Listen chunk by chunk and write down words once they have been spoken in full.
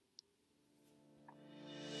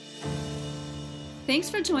Thanks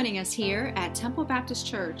for joining us here at Temple Baptist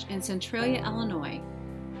Church in Centralia, Illinois,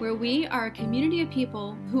 where we are a community of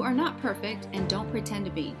people who are not perfect and don't pretend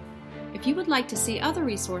to be. If you would like to see other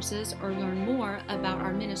resources or learn more about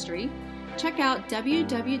our ministry, check out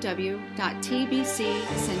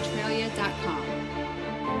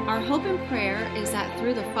www.tbccentralia.com. Our hope and prayer is that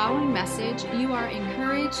through the following message, you are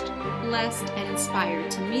encouraged, blessed, and inspired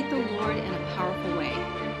to meet the Lord in a powerful way.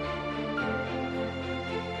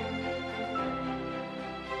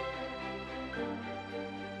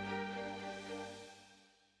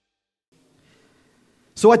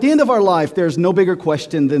 So at the end of our life, there's no bigger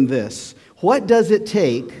question than this. What does it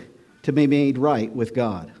take to be made right with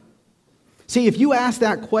God? See, if you ask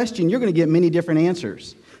that question, you're going to get many different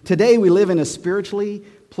answers. Today, we live in a spiritually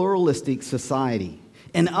pluralistic society.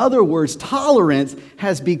 In other words, tolerance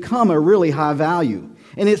has become a really high value.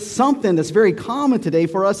 And it's something that's very common today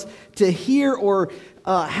for us to hear or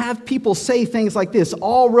have people say things like this: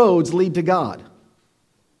 all roads lead to God.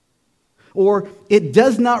 Or, it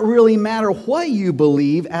does not really matter what you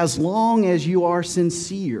believe as long as you are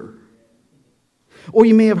sincere. Or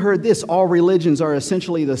you may have heard this: all religions are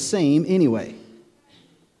essentially the same anyway.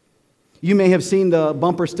 You may have seen the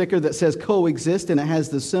bumper sticker that says coexist, and it has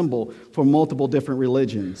the symbol for multiple different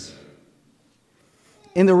religions.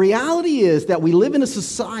 And the reality is that we live in a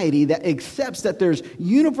society that accepts that there's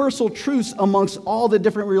universal truths amongst all the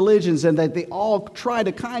different religions and that they all try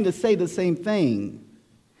to kind of say the same thing.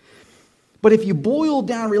 But if you boil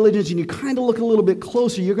down religions and you kind of look a little bit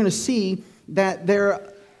closer, you're going to see that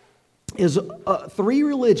there is three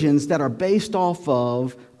religions that are based off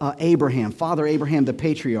of Abraham, Father Abraham, the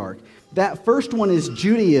patriarch. That first one is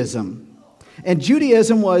Judaism. And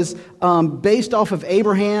Judaism was based off of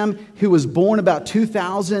Abraham, who was born about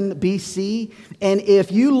 2000 BC. And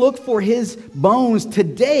if you look for his bones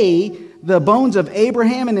today, the bones of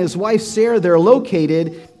Abraham and his wife Sarah, they're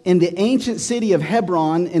located in the ancient city of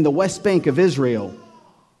Hebron in the West Bank of Israel.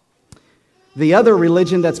 The other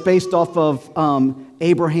religion that's based off of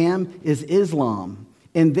Abraham is Islam.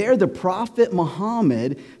 And there the prophet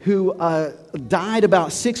Muhammad, who died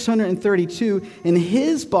about 632, and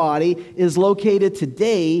his body is located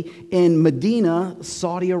today in Medina,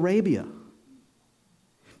 Saudi Arabia.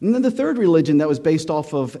 And then the third religion that was based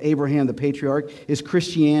off of Abraham the patriarch is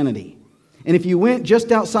Christianity. And if you went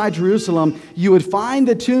just outside Jerusalem, you would find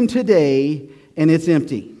the tomb today, and it's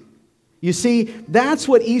empty. You see, that's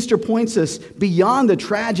what Easter points us beyond the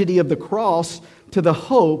tragedy of the cross to the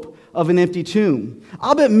hope of an empty tomb.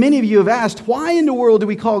 I'll bet many of you have asked, why in the world do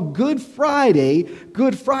we call Good Friday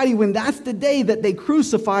when that's the day that they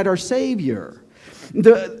crucified our Savior?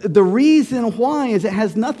 The reason why is it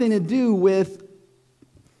has nothing to do with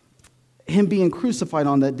him being crucified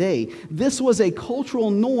on that day. This was a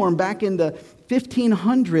cultural norm back in the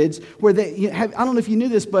 1500s where I don't know if you knew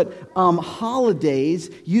this, but holidays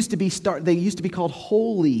used to be called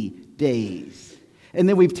holy days. And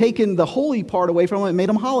then we've taken the holy part away from them and made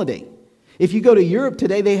them holiday. If you go to Europe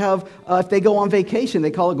today, they have, if they go on vacation,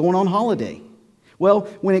 they call it going on holiday. Well,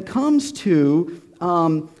 when it comes to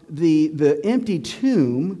the empty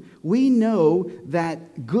tomb, we know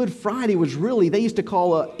that Good Friday was really, they used to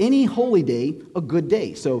call any holy day a good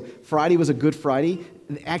day. So Friday was a Good Friday,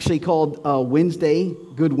 actually called Wednesday,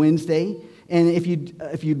 Good Wednesday. And if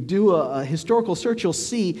you do a historical search, you'll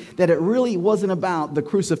see that it really wasn't about the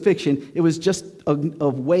crucifixion. It was just a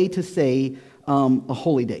way to say a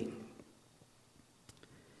holy day.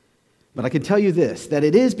 But I can tell you this, that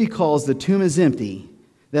it is because the tomb is empty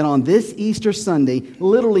that on this Easter Sunday,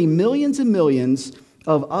 literally millions and millions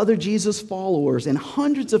of other Jesus followers and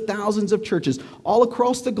hundreds of thousands of churches all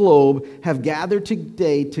across the globe have gathered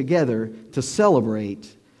today together to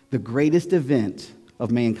celebrate the greatest event of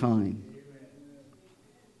mankind.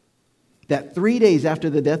 That 3 days after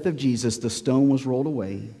the death of Jesus, the stone was rolled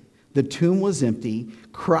away, the tomb was empty,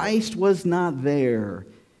 Christ was not there,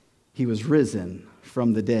 he was risen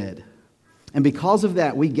from the dead. And because of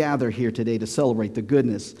that, we gather here today to celebrate the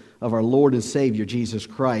goodness of our Lord and Savior, Jesus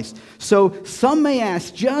Christ. So some may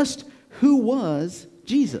ask, just who was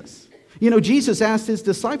Jesus? You know, Jesus asked his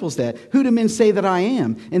disciples that. Who do men say that I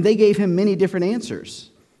am? And they gave him many different answers.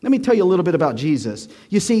 Let me tell you a little bit about Jesus.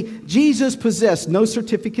 You see, Jesus possessed no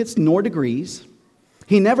certificates nor degrees.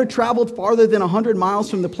 He never traveled farther than 100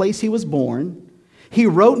 miles from the place he was born. He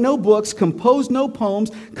wrote no books, composed no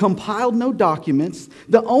poems, compiled no documents.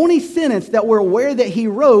 The only sentence that we're aware that he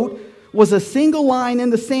wrote was a single line in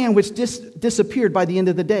the sand which disappeared by the end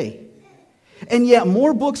of the day. And yet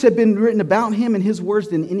more books have been written about him and his words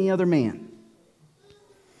than any other man.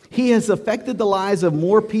 He has affected the lives of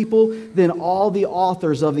more people than all the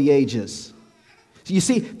authors of the ages. So you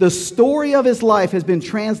see, the story of his life has been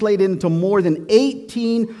translated into more than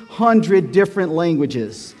 1,800 different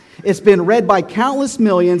languages. It's been read by countless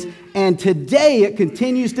millions, and today it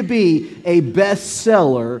continues to be a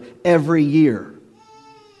bestseller every year.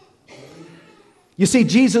 You see,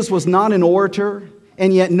 Jesus was not an orator,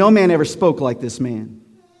 and yet no man ever spoke like this man.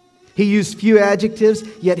 He used few adjectives,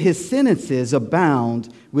 yet his sentences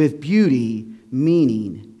abound with beauty,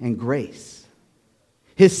 meaning, and grace.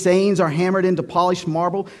 His sayings are hammered into polished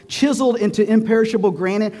marble, chiseled into imperishable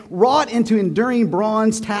granite, wrought into enduring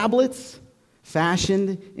bronze tablets,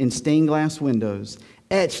 fashioned in stained glass windows,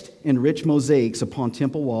 etched in rich mosaics upon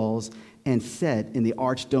temple walls, and set in the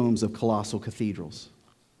arched domes of colossal cathedrals.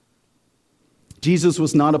 Jesus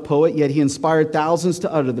was not a poet, yet he inspired thousands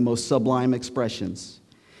to utter the most sublime expressions.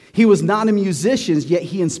 He was not a musician, yet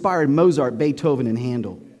he inspired Mozart, Beethoven, and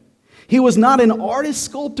Handel. He was not an artist,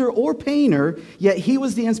 sculptor, or painter, yet he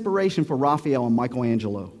was the inspiration for Raphael and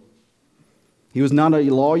Michelangelo. He was not a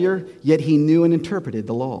lawyer, yet he knew and interpreted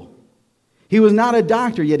the law. He was not a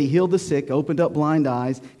doctor, yet he healed the sick, opened up blind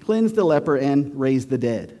eyes, cleansed the leper, and raised the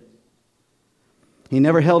dead. He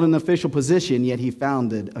never held an official position, yet he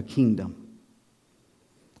founded a kingdom.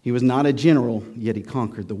 He was not a general, yet he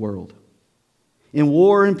conquered the world. In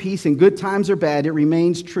war and peace, in good times or bad, it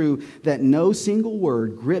remains true that no single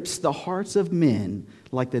word grips the hearts of men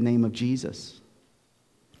like the name of Jesus.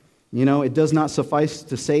 You know, it does not suffice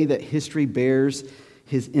to say that history bears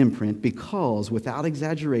his imprint, because, without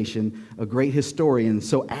exaggeration, a great historian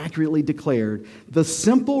so accurately declared, the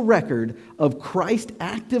simple record of Christ's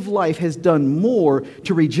active life has done more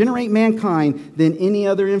to regenerate mankind than any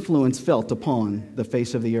other influence felt upon the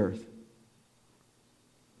face of the earth.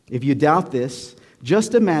 If you doubt this,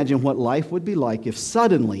 just imagine what life would be like if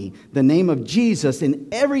suddenly the name of Jesus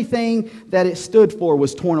and everything that it stood for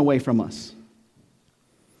was torn away from us.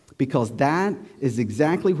 Because that is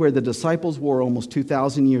exactly where the disciples were almost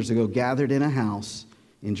 2,000 years ago, gathered in a house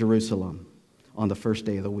in Jerusalem on the first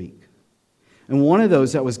day of the week. And one of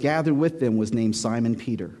those that was gathered with them was named Simon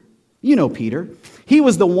Peter. You know Peter. He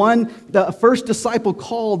was the first disciple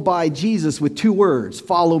called by Jesus with two words,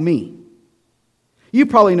 "Follow me." You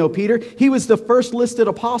probably know Peter. He was the first listed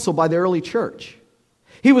apostle by the early church.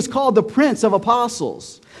 He was called the Prince of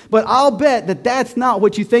Apostles. But I'll bet that that's not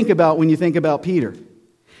what you think about when you think about Peter.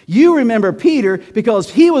 You remember Peter because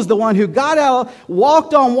he was the one who got out,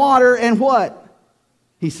 walked on water, and what?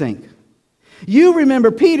 He sank. You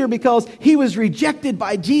remember Peter because he was rejected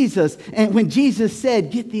by Jesus, and when Jesus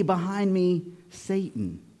said, "Get thee behind me,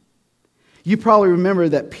 Satan." You probably remember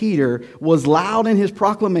that Peter was loud in his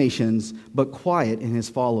proclamations, but quiet in his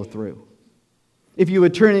follow-through. If you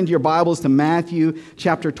would turn into your Bibles to Matthew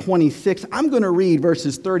chapter 26, I'm going to read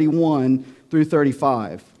verses 31 through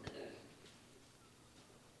 35.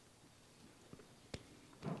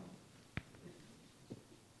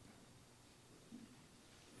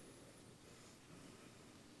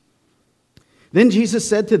 Then Jesus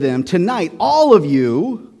said to them, "Tonight all of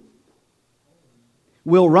you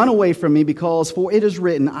will run away from me, because for it is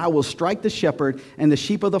written, I will strike the shepherd, and the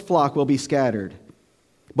sheep of the flock will be scattered.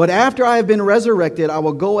 But after I have been resurrected, I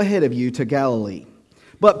will go ahead of you to Galilee."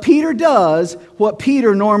 But Peter does what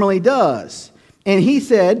Peter normally does. And he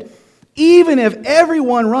said, "Even if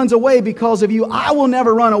everyone runs away because of you, I will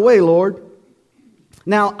never run away, Lord."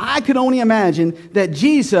 Now, I could only imagine that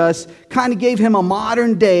Jesus kind of gave him a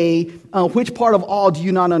modern day, which part of all do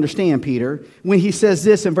you not understand, Peter? When he says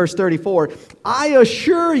this in verse 34, "I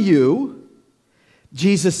assure you,"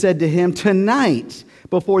 Jesus said to him, "tonight,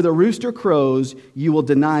 before the rooster crows, you will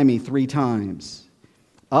deny me 3 times.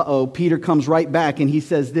 Peter comes right back and he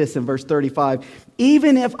says this in verse 35,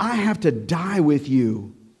 "Even if I have to die with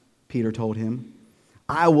you," Peter told him,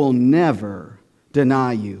 "I will never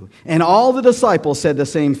deny you." And all the disciples said the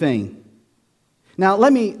same thing. Now,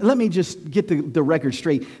 let me just get the record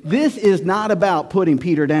straight. This is not about putting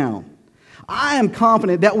Peter down. I am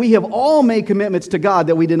confident that we have all made commitments to God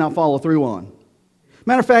that we did not follow through on.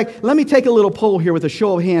 Matter of fact, let me take a little poll here with a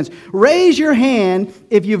show of hands. Raise your hand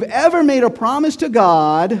if you've ever made a promise to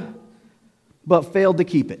God but failed to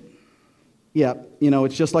keep it. Yeah,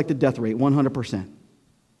 it's just like the death rate, 100%.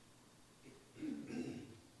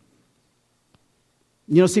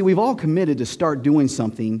 See, we've all committed to start doing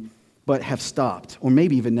something, but have stopped, or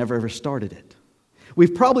maybe even never ever started it.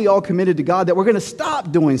 We've probably all committed to God that we're going to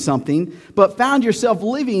stop doing something, but found yourself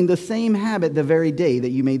living the same habit the very day that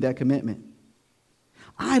you made that commitment.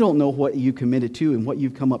 I don't know what you committed to and what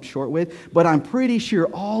you've come up short with, but I'm pretty sure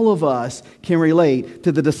all of us can relate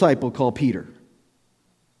to the disciple called Peter.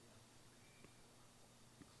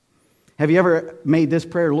 Have you ever made this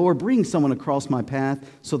prayer, "Lord, bring someone across my path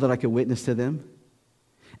so that I can witness to them"?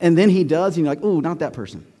 And then he does, and you're like, ooh, not that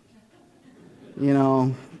person. You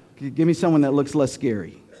know, give me someone that looks less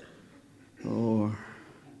scary. Or,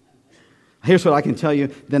 here's what I can tell you.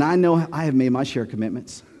 Then I know I have made my share of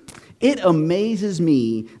commitments. It amazes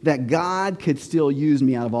me that God could still use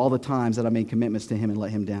me out of all the times that I made commitments to him and let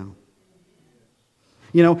him down.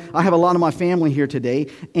 You know, I have a lot of my family here today,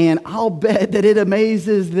 and I'll bet that it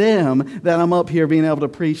amazes them that I'm up here being able to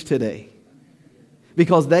preach today.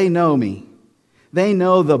 Because they know me. They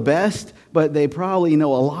know the best, but they probably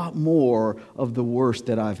know a lot more of the worst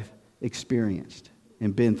that I've experienced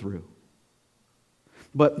and been through.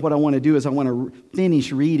 But what I want to do is I want to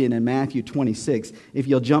finish reading in Matthew 26. If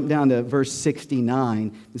you'll jump down to verse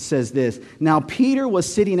 69, it says this. Now Peter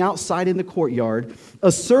was sitting outside in the courtyard.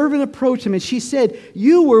 A servant approached him and she said,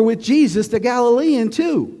 "You were with Jesus the Galilean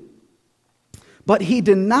too." But he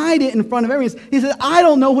denied it in front of everyone. He said, "I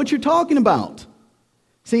don't know what you're talking about."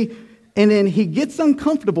 See, and then he gets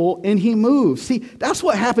uncomfortable and he moves. See, that's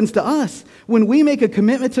what happens to us. When we make a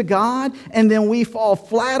commitment to God and then we fall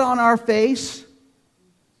flat on our face,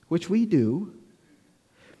 which we do,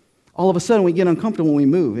 all of a sudden we get uncomfortable when we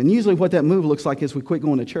move. And usually what that move looks like is we quit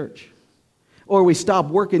going to church. Or we stop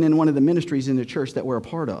working in one of the ministries in the church that we're a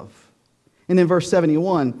part of. And then verse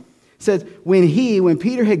 71 says, when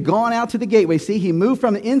Peter had gone out to the gateway, see, he moved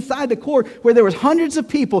from the inside the court where there was hundreds of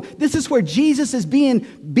people. This is where Jesus is being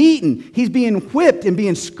beaten. He's being whipped and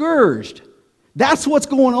being scourged. That's what's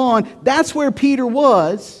going on. That's where Peter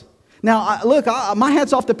was. Now, look, my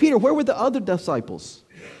hat's off to Peter. Where were the other disciples?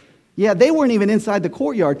 Yeah, they weren't even inside the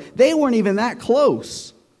courtyard. They weren't even that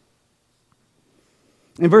close.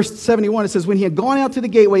 In verse 71, it says, when he had gone out to the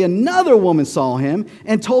gateway, another woman saw him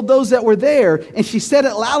and told those that were there, and she said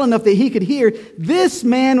it loud enough that he could hear, "This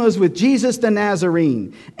man was with Jesus the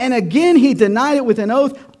Nazarene." And again he denied it with an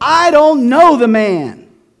oath, "I don't know the man."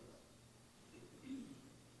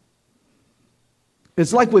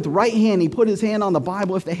 It's like with right hand, he put his hand on the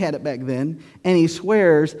Bible, if they had it back then, and he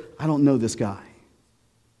swears, "I don't know this guy."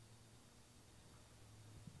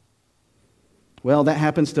 Well, that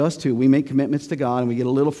happens to us too. We make commitments to God and we get a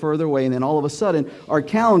little further away, and then all of a sudden our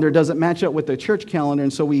calendar doesn't match up with the church calendar,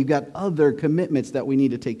 and so we've got other commitments that we need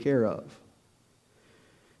to take care of.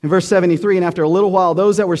 In verse 73, and after a little while,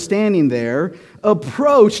 those that were standing there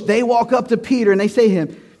approached. They walk up to Peter and they say to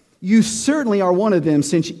him, "You certainly are one of them,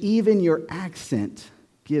 since even your accent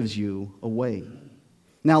gives you away."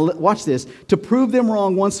 Now watch this. To prove them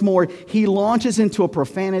wrong once more, he launches into a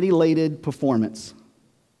profanity-laden performance.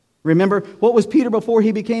 Remember, what was Peter before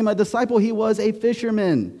he became a disciple? He was a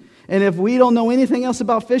fisherman. And if we don't know anything else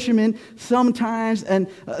about fishermen, sometimes, and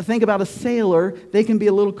think about a sailor, they can be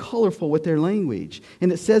a little colorful with their language.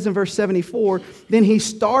 And it says in verse 74, then he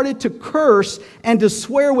started to curse and to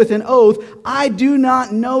swear with an oath, "I do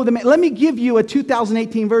not know the man." Let me give you a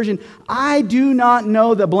 2018 version. "I do not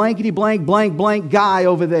know the blankety blank blank blank guy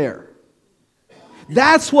over there."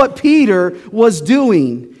 That's what Peter was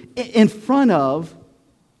doing in front of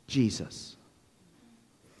Jesus.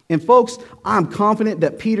 And folks, I'm confident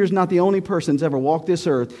that Peter's not the only person that's ever walked this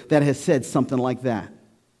earth that has said something like that.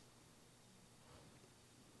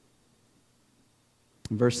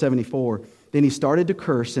 In verse 74, then he started to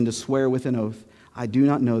curse and to swear with an oath, "I do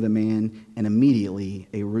not know the man," and immediately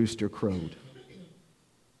a rooster crowed.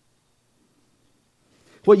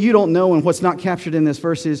 What you don't know and what's not captured in this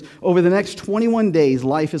verse is, over the next 21 days,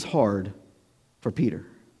 life is hard for Peter.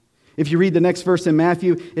 If you read the next verse in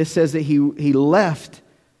Matthew, it says that he left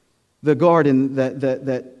the garden,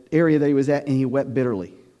 that area that he was at, and he wept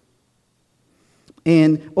bitterly.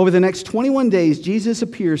 And over the next 21 days, Jesus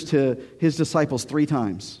appears to his disciples 3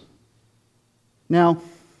 times. Now,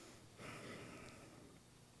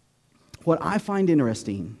 what I find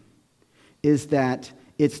interesting is that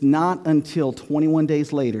it's not until 21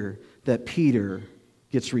 days later that Peter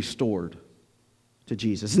gets restored to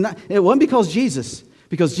Jesus. It wasn't because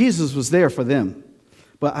Jesus was there for them.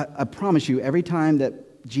 But I promise you, every time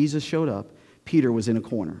that Jesus showed up, Peter was in a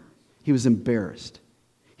corner. He was embarrassed.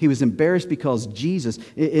 He was embarrassed because Jesus,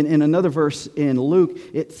 in another verse in Luke,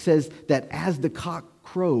 it says that as the cock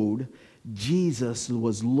crowed, Jesus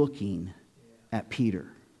was looking at Peter.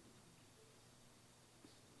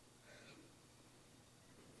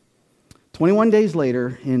 "21 days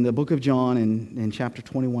later, in the book of John, in chapter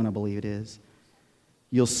 21, I believe it is,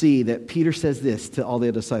 you'll see that Peter says this to all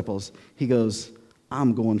the disciples. He goes,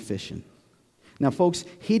 "I'm going fishing." Now, folks,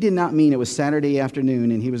 he did not mean it was Saturday afternoon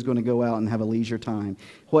and he was going to go out and have a leisure time.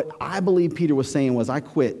 What I believe Peter was saying was, I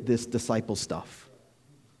quit this disciple stuff.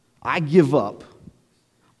 I give up.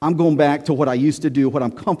 I'm going back to what I used to do, what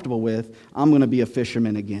I'm comfortable with. I'm going to be a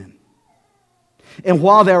fisherman again. And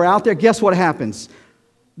while they're out there, guess what happens?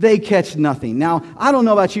 they catch nothing. Now, I don't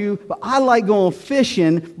know about you, but I like going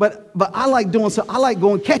fishing, but I like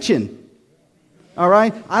going catching. All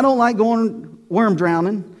right? I don't like going worm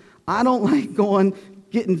drowning. I don't like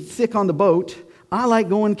getting sick on the boat. I like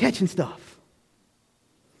going catching stuff.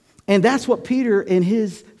 And that's what Peter and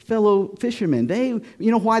his fellow fishermen,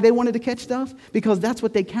 you know why they wanted to catch stuff? Because that's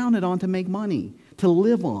what they counted on to make money, to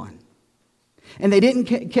live on. And they didn't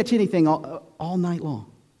catch anything all night long.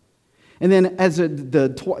 And then as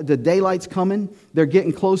the daylight's coming, they're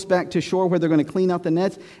getting close back to shore where they're going to clean out the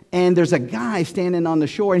nets. And there's a guy standing on the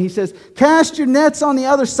shore, and he says, "Cast your nets on the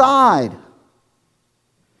other side."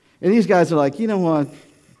 And these guys are like, you know what?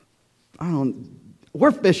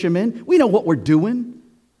 We're fishermen. We know what we're doing.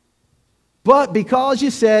 But because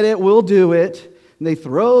you said it, we'll do it. And they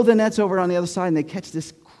throw the nets over on the other side, and they catch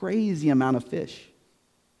this crazy amount of fish.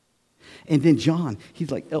 And then John,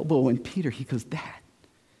 he's like elbowing Peter. He goes, "That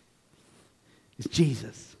is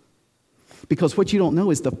Jesus." Because what you don't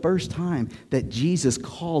know is the first time that Jesus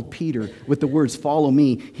called Peter with the words, "Follow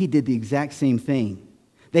me," he did the exact same thing.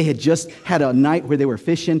 They had just had a night where they were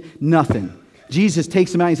fishing, nothing. Jesus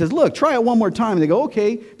takes them out and says, "Look, try it one more time." And they go,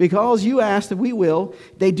 "Okay, because you asked, we will."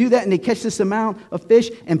 They do that and they catch this amount of fish.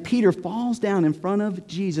 And Peter falls down in front of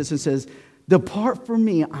Jesus and says, "Depart from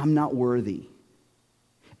me, I'm not worthy."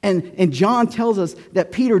 And John tells us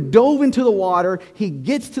that Peter dove into the water. He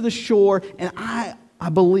gets to the shore. And I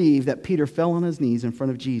believe that Peter fell on his knees in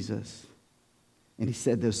front of Jesus. And he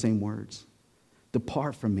said those same words.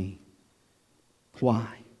 "Depart from me." Why?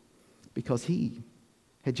 Because he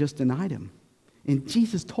had just denied him. And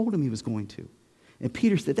Jesus told him he was going to. And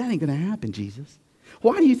Peter said, "That ain't going to happen, Jesus."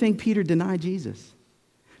 Why do you think Peter denied Jesus?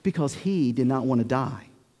 Because he did not want to die.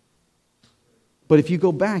 But if you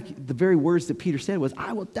go back, the very words that Peter said was,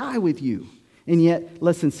 "I will die with you." And yet,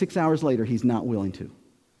 less than 6 hours later, he's not willing to.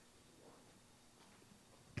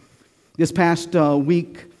 This past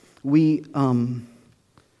week, we are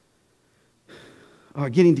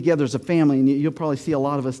getting together as a family, and you'll probably see a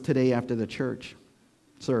lot of us today after the church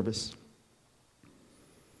service.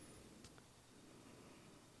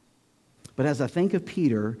 But as I think of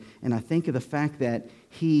Peter, and I think of the fact that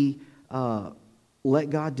he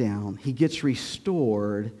let God down, he gets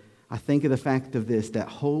restored, I think of the fact of this, that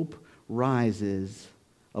hope rises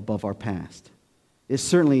above our past. It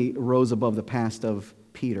certainly rose above the past of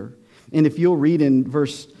Peter. And if you'll read in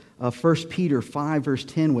 1 Peter 5, verse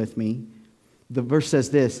 10 with me, the verse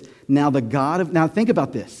says this, now think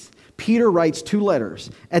about this. Peter writes 2 letters.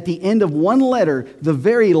 At the end of one letter, the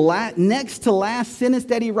very next to last sentence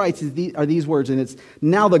that he writes are these words, and it's,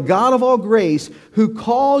 "Now the God of all grace, who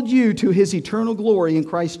called you to his eternal glory in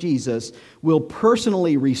Christ Jesus, will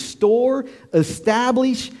personally restore,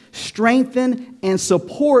 establish, strengthen, and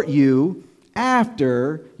support you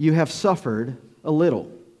after you have suffered a little."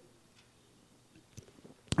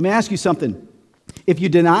 Let me ask you something. If you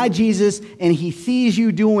deny Jesus and he sees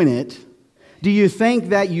you doing it, do you think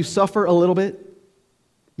that you suffer a little bit?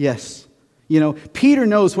 Yes. Peter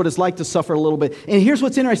knows what it's like to suffer a little bit. And here's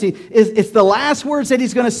what's interesting. It's the last words that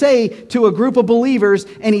he's going to say to a group of believers,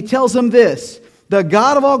 and he tells them this: "The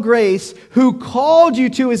God of all grace, who called you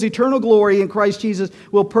to his eternal glory in Christ Jesus,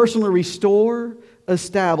 will personally restore,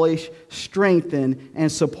 establish, strengthen,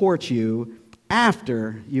 and support you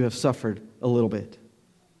after you have suffered a little bit."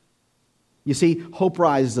 You see, hope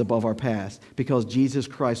rises above our past because Jesus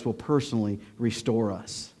Christ will personally restore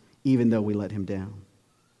us, even though we let him down.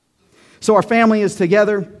 So our family is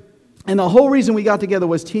together, and the whole reason we got together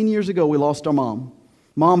was 10 years ago we lost our mom.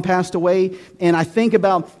 Mom passed away, and I think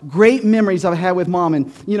about great memories I've had with Mom.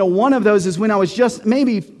 And, one of those is when I was just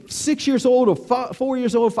maybe 6 years old or 4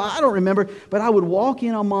 years old, 5, I don't remember, but I would walk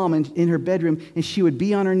in on Mom in her bedroom, and she would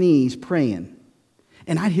be on her knees praying.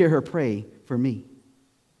 And I'd hear her pray for me.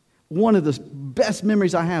 One of the best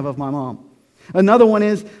memories I have of my mom. Another one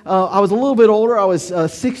is, I was a little bit older. I was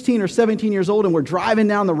 16 or 17 years old, and we're driving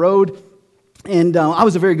down the road. And I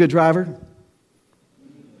was a very good driver.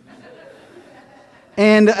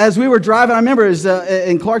 And as we were driving, I remember it was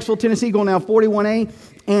in Clarksville, Tennessee, going down 41A.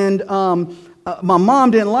 And my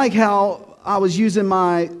mom didn't like how I was using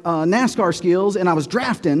my NASCAR skills, and I was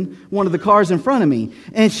drafting one of the cars in front of me.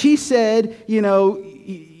 And she said,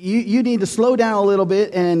 you need to slow down a little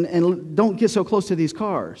bit and don't get so close to these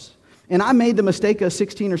cars. And I made the mistake a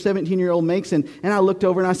 16 or 17-year-old makes, and I looked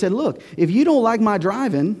over and I said, "Look, if you don't like my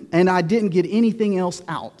driving," and I didn't get anything else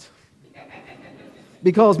out.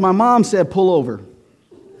 Because my mom said, "Pull over."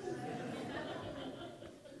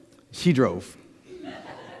 She drove.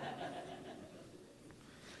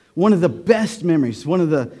 One of the best memories,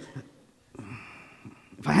 if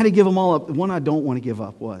I had to give them all up, the one I don't want to give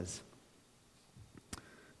up was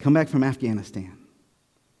Come back from Afghanistan.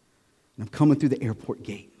 And I'm coming through the airport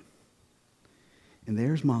gate. And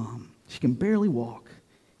there's Mom. She can barely walk.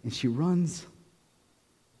 And she runs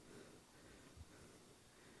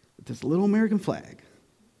with this little American flag.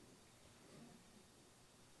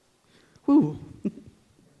 Whew.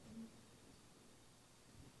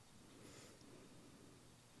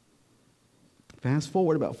 Fast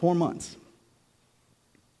forward about 4 months.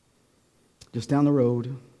 Just down the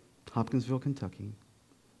road, Hopkinsville, Kentucky.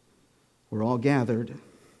 We're all gathered at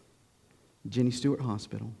Jenny Stewart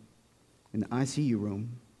Hospital in the ICU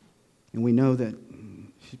room. And we know that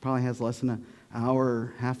she probably has less than an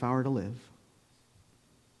hour, half hour to live.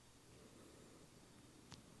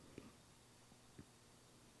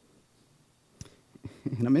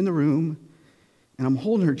 And I'm in the room, and I'm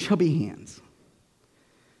holding her chubby hands.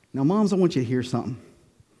 Now, moms, I want you to hear something.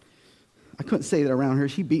 I couldn't say that around her.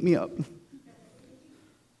 She beat me up.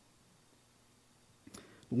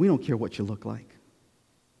 But we don't care what you look like.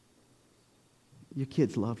 Your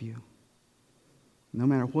kids love you, no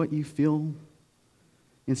matter what you feel.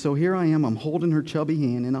 And so here I am. I'm holding her chubby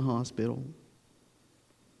hand in a hospital.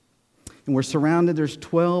 And we're surrounded. There's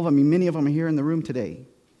 12. Many of them are here in the room today.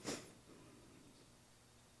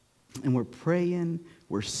 And we're praying.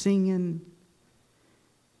 We're singing.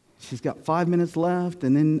 She's got 5 minutes left.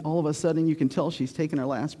 And then all of a sudden, you can tell she's taking her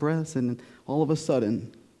last breaths. And all of a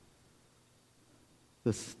sudden,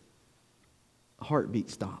 this heartbeat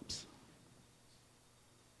stops.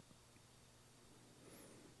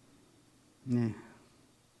 Yeah.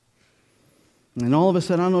 And all of a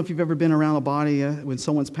sudden, I don't know if you've ever been around a body when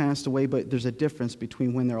someone's passed away, but there's a difference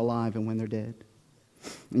between when they're alive and when they're dead.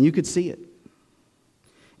 And you could see it.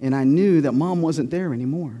 And I knew that Mom wasn't there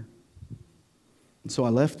anymore. And so I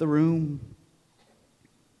left the room.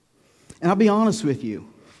 And I'll be honest with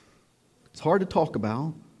you, it's hard to talk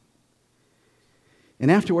about. And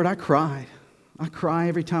afterward, I cried. I cry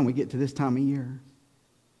every time we get to this time of year.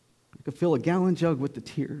 I could fill a gallon jug with the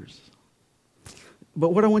tears. But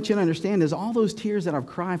what I want you to understand is all those tears that I've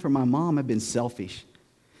cried for my mom have been selfish.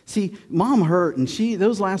 See, Mom hurt, and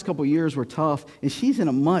those last couple of years were tough, and she's in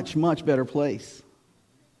a much, much better place.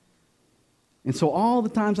 And so all the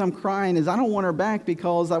times I'm crying is I don't want her back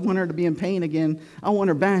because I want her to be in pain again. I want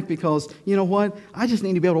her back because, you know what? I just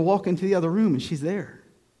need to be able to walk into the other room and she's there.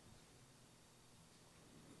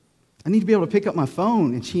 I need to be able to pick up my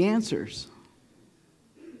phone and she answers.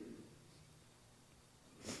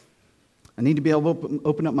 I need to be able to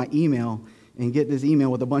open up my email and get this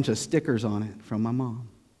email with a bunch of stickers on it from my mom.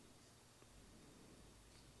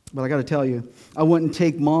 But I got to tell you, I wouldn't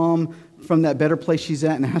take Mom from that better place she's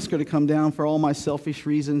at and ask her to come down for all my selfish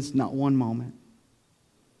reasons, not one moment.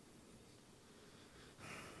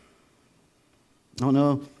 I don't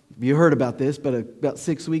know if you heard about this, but about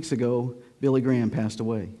 6 weeks ago, Billy Graham passed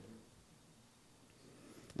away.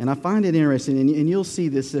 And I find it interesting, and you'll see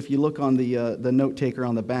this if you look on the note taker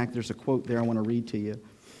on the back. There's a quote there I want to read to you.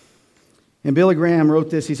 And Billy Graham wrote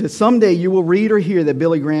this. He said, "Someday you will read or hear that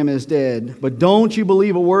Billy Graham is dead, but don't you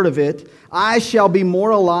believe a word of it. I shall be more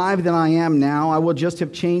alive than I am now. I will just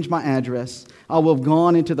have changed my address. I will have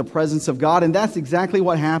gone into the presence of God." And that's exactly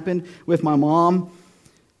what happened with my mom.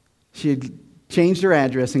 She had changed her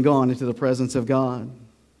address and gone into the presence of God.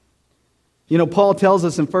 You know, Paul tells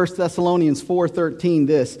us in 1 Thessalonians 4:13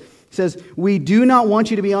 this. He says, "We do not want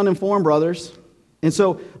you to be uninformed, brothers." And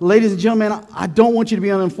so, ladies and gentlemen, I don't want you to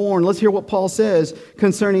be uninformed. Let's hear what Paul says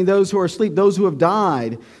concerning those who are asleep, those who have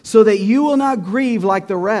died, so that you will not grieve like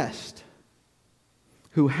the rest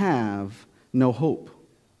who have no hope.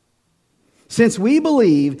 Since we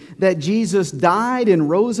believe that Jesus died and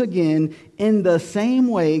rose again, in the same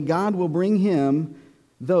way God will bring him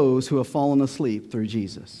those who have fallen asleep through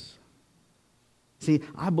Jesus. See,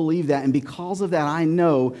 I believe that, and because of that, I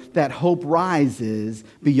know that hope rises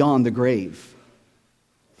beyond the grave.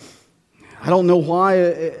 I don't know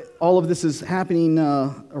why all of this is happening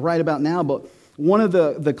right about now, but one of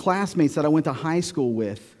the classmates that I went to high school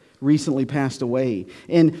with recently passed away.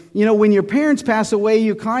 And, you know, when your parents pass away,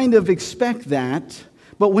 you kind of expect that.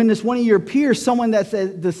 But when it's one of your peers, someone that's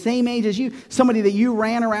the same age as you, somebody that you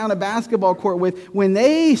ran around a basketball court with, when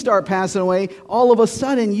they start passing away, all of a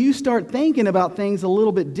sudden you start thinking about things a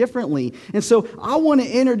little bit differently. And so I want to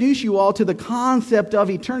introduce you all to the concept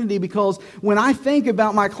of eternity, because when I think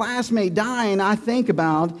about my classmate dying, I think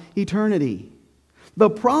about eternity.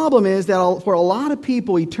 The problem is that for a lot of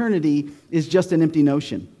people, eternity is just an empty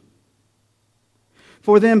notion.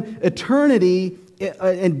 For them, eternity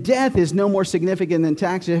and death is no more significant than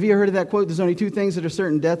taxes. Have you heard of that quote? There's only two things that are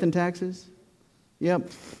certain: death and taxes.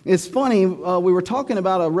 Yep. It's funny. We were talking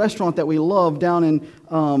about a restaurant that we love down in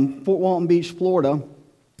Fort Walton Beach, Florida.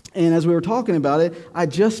 And as we were talking about it, I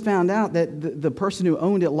just found out that the person who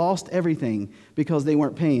owned it lost everything because they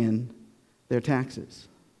weren't paying their taxes.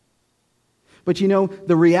 But you know,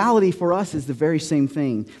 the reality for us is the very same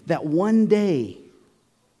thing, that one day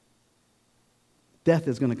death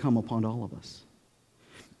is going to come upon all of us.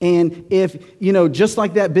 And if, you know, just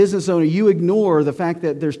like that business owner, you ignore the fact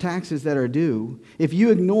that there's taxes that are due, if you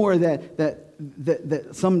ignore that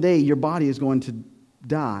someday your body is going to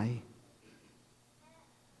die,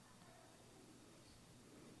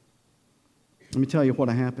 let me tell you what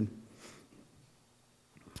happened.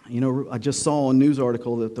 You know, I just saw a news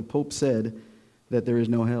article that the Pope said that there is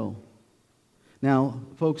no hell. Now,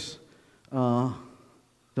 folks,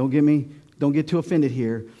 don't get too offended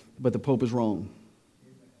here, but the Pope is wrong.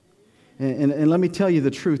 And let me tell you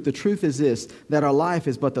the truth. The truth is this, that our life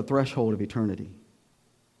is but the threshold of eternity.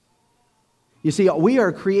 You see, we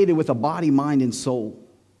are created with a body, mind, and soul.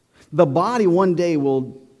 The body one day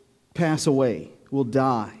will pass away, will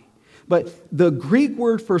die. But the Greek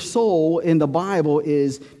word for soul in the Bible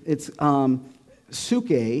it's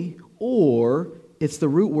psyche, or it's the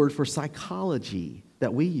root word for psychology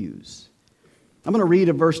that we use. I'm going to read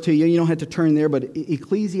a verse to you. You don't have to turn there, but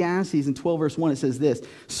Ecclesiastes in 12 verse 1, it says this.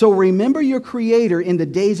 So remember your Creator in the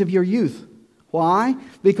days of your youth. Why?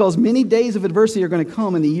 Because many days of adversity are going to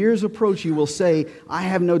come, and the years approach, you will say, I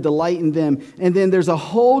have no delight in them. And then there's a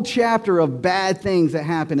whole chapter of bad things that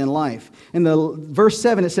happen in life. In the verse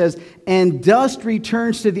 7, it says, and dust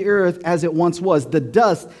returns to the earth as it once was, the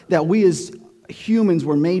dust that we as humans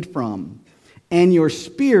were made from, and your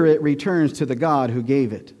spirit returns to the God who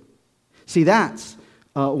gave it. See, that's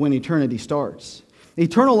when eternity starts.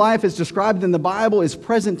 Eternal life is described in the Bible as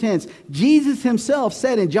present tense. Jesus himself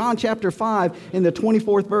said in John chapter 5 in the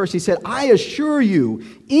 24th verse, he said, I assure you,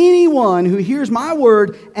 anyone who hears my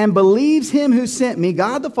word and believes him who sent me,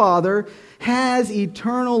 God the Father, has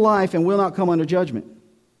eternal life and will not come under judgment,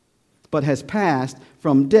 but has passed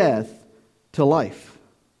from death to life.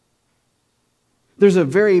 There's a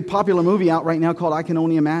very popular movie out right now called I Can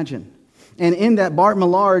Only Imagine. And in that, Bart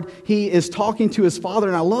Millard, he is talking to his father.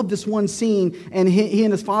 And I love this one scene. And he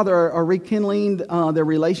and his father are rekindling their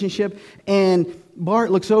relationship. And Bart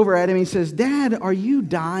looks over at him and he says, Dad, are you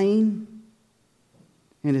dying?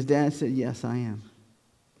 And his dad said, yes, I am.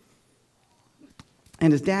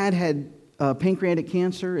 And his dad had pancreatic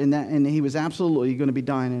cancer, and he was absolutely going to be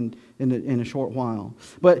dying in a short while.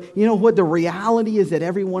 But you know what? The reality is that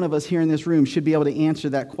every one of us here in this room should be able to answer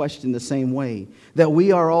that question the same way. That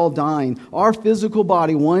we are all dying. Our physical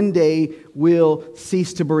body one day will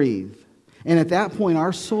cease to breathe. And at that point,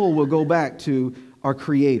 our soul will go back to our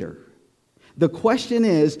Creator. The question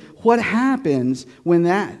is, what happens when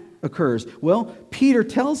that occurs? Well, Peter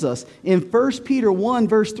tells us in 1 Peter 1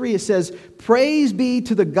 verse 3, it says, praise be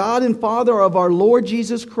to the God and Father of our Lord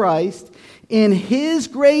Jesus Christ. In his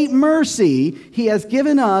great mercy, he has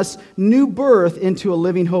given us new birth into a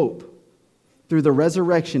living hope through the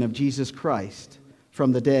resurrection of Jesus Christ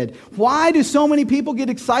from the dead. Why do so many people get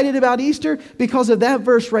excited about Easter? Because of that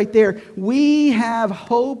verse right there. We have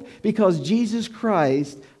hope because Jesus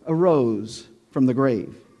Christ arose from the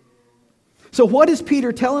grave. So what is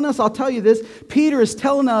Peter telling us? I'll tell you this. Peter is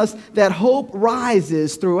telling us that hope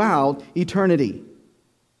rises throughout eternity.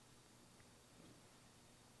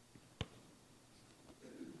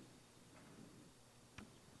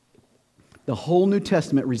 The whole New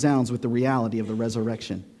Testament resounds with the reality of the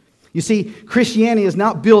resurrection. You see, Christianity is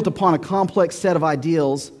not built upon a complex set of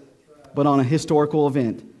ideals, but on a historical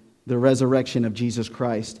event, the resurrection of Jesus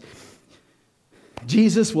Christ.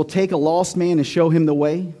 Jesus will take a lost man and show him the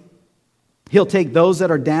way. He'll take those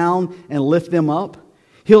that are down and lift them up.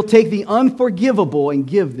 He'll take the unforgivable and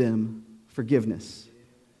give them forgiveness.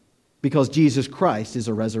 Because Jesus Christ is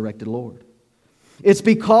a resurrected Lord. It's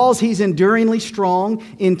because he's enduringly strong,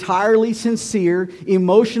 entirely sincere,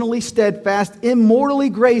 emotionally steadfast, immortally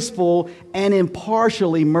graceful, and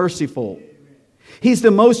impartially merciful. He's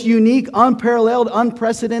the most unique, unparalleled,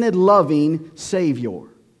 unprecedented, loving Savior.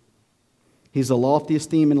 He's the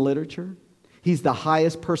loftiest theme in literature. He's the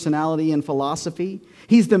highest personality in philosophy.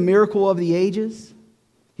 He's the miracle of the ages.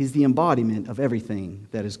 He's the embodiment of everything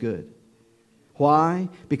that is good. Why?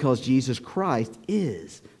 Because Jesus Christ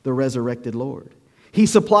is the resurrected Lord. He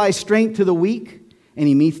supplies strength to the weak, and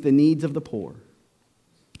he meets the needs of the poor.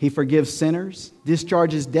 He forgives sinners,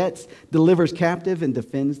 discharges debts, delivers captive, and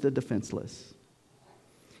defends the defenseless.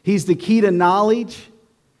 He's the key to knowledge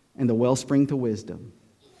and the wellspring to wisdom.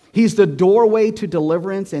 He's the doorway to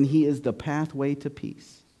deliverance, and he is the pathway to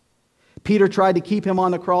peace. Peter tried to keep him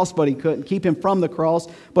on the cross, but he couldn't. Keep him from the cross,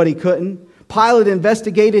 but he couldn't. Pilate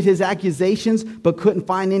investigated his accusations but couldn't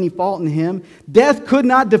find any fault in him. Death could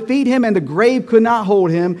not defeat him and the grave could not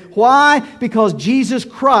hold him. Why? Because Jesus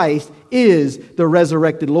Christ is the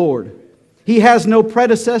resurrected Lord. He has no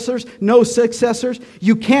predecessors, no successors.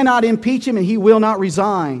 You cannot impeach him and he will not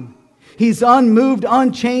resign. He's unmoved,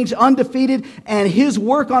 unchanged, undefeated, and his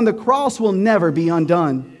work on the cross will never be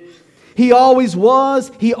undone. He always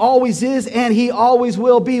was, he always is, and he always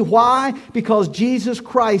will be. Why? Because Jesus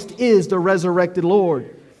Christ is the resurrected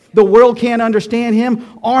Lord. The world can't understand him.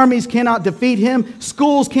 Armies cannot defeat him.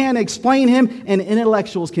 Schools can't explain him. And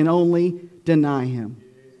intellectuals can only deny him.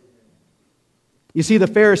 You see, the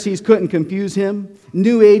Pharisees couldn't confuse him.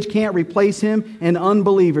 New Age can't replace him. And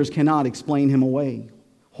unbelievers cannot explain him away.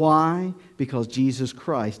 Why? Because Jesus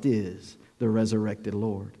Christ is the resurrected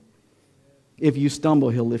Lord. If you stumble,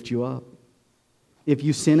 he'll lift you up. If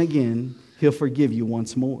you sin again, he'll forgive you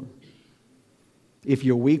once more. If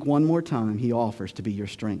you're weak one more time, he offers to be your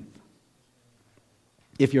strength.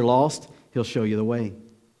 If you're lost, he'll show you the way.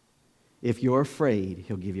 If you're afraid,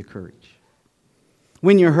 he'll give you courage.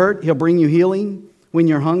 When you're hurt, he'll bring you healing. When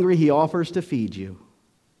you're hungry, he offers to feed you.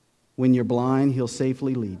 When you're blind, he'll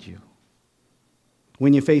safely lead you.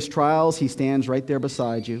 When you face trials, he stands right there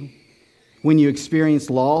beside you. When you experience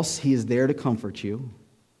loss, he is there to comfort you.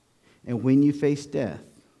 And when you face death,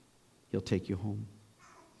 he'll take you home.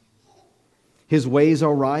 His ways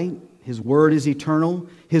are right. His word is eternal.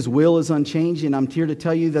 His will is unchanged. And I'm here to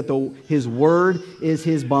tell you that his word is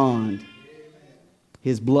his bond.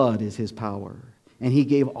 His blood is his power. And he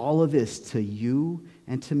gave all of this to you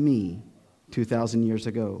and to me 2,000 years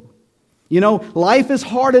ago. You know, life is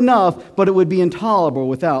hard enough, but it would be intolerable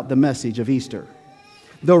without the message of Easter.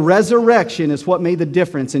 The resurrection is what made the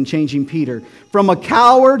difference in changing Peter. From a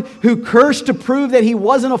coward who cursed to prove that he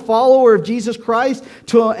wasn't a follower of Jesus Christ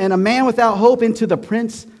and a man without hope into the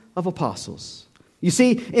Prince of Apostles. You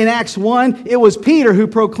see, in Acts 1, it was Peter who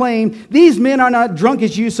proclaimed, "These men are not drunk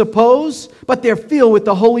as you suppose, but they're filled with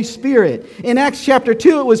the Holy Spirit." In Acts chapter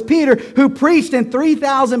 2, it was Peter who preached and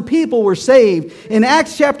 3,000 people were saved. In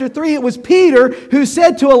Acts chapter 3, it was Peter who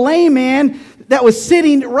said to a lame man that was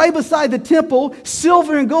sitting right beside the temple,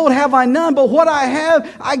 "Silver and gold have I none, but what I have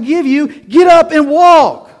I give you. Get up and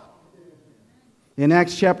walk." In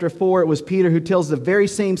Acts chapter 4, it was Peter who tells the very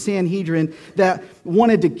same Sanhedrin that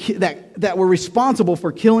that were responsible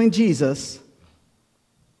for killing Jesus,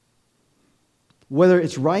 whether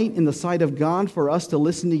it's right in the sight of God for us to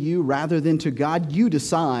listen to you rather than to God, you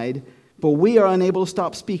decide, but we are unable to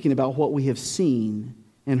stop speaking about what we have seen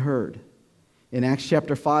and heard. In Acts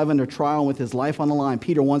chapter 5, under trial with his life on the line,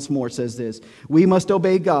 Peter once more says this, "We must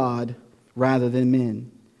obey God rather than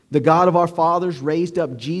men. The God of our fathers raised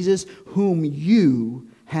up Jesus, whom you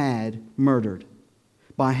had murdered,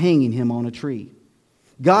 by hanging him on a tree.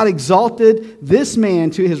 God exalted this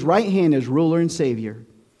man to his right hand as ruler and Savior,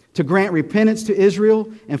 to grant repentance to Israel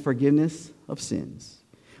and forgiveness of sins.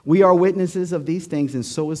 We are witnesses of these things, and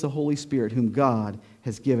so is the Holy Spirit, whom God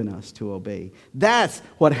has given us to obey." That's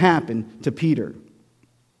what happened to Peter.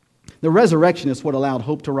 The resurrection is what allowed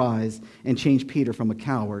hope to rise and change Peter from a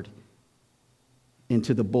coward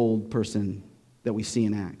into the bold person that we see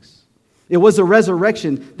in Acts. It was the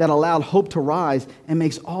resurrection that allowed hope to rise and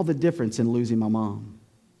makes all the difference in losing my mom.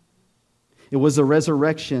 It was the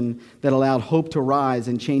resurrection that allowed hope to rise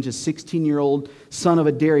and change a 16-year-old son of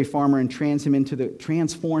a dairy farmer and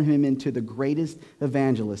transform him into the greatest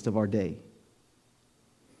evangelist of our day.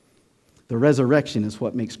 The resurrection is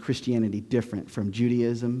what makes Christianity different from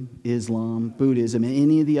Judaism, Islam, Buddhism, and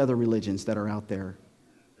any of the other religions that are out there.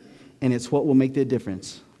 And it's what will make the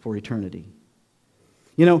difference for eternity.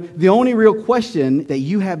 You know, the only real question that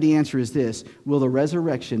you have the answer is this: will the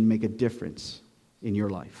resurrection make a difference in your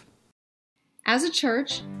life? As a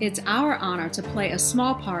church, it's our honor to play a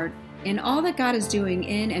small part in all that God is doing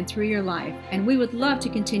in and through your life, and we would love to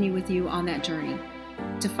continue with you on that journey.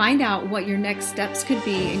 To find out what your next steps could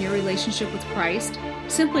be in your relationship with Christ,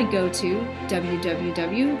 simply go to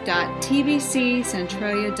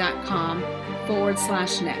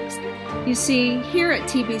www.tbccentralia.com/next. You see, here at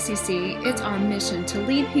TBCC, it's our mission to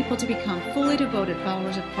lead people to become fully devoted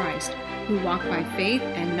followers of Christ who walk by faith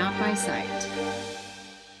and not by sight.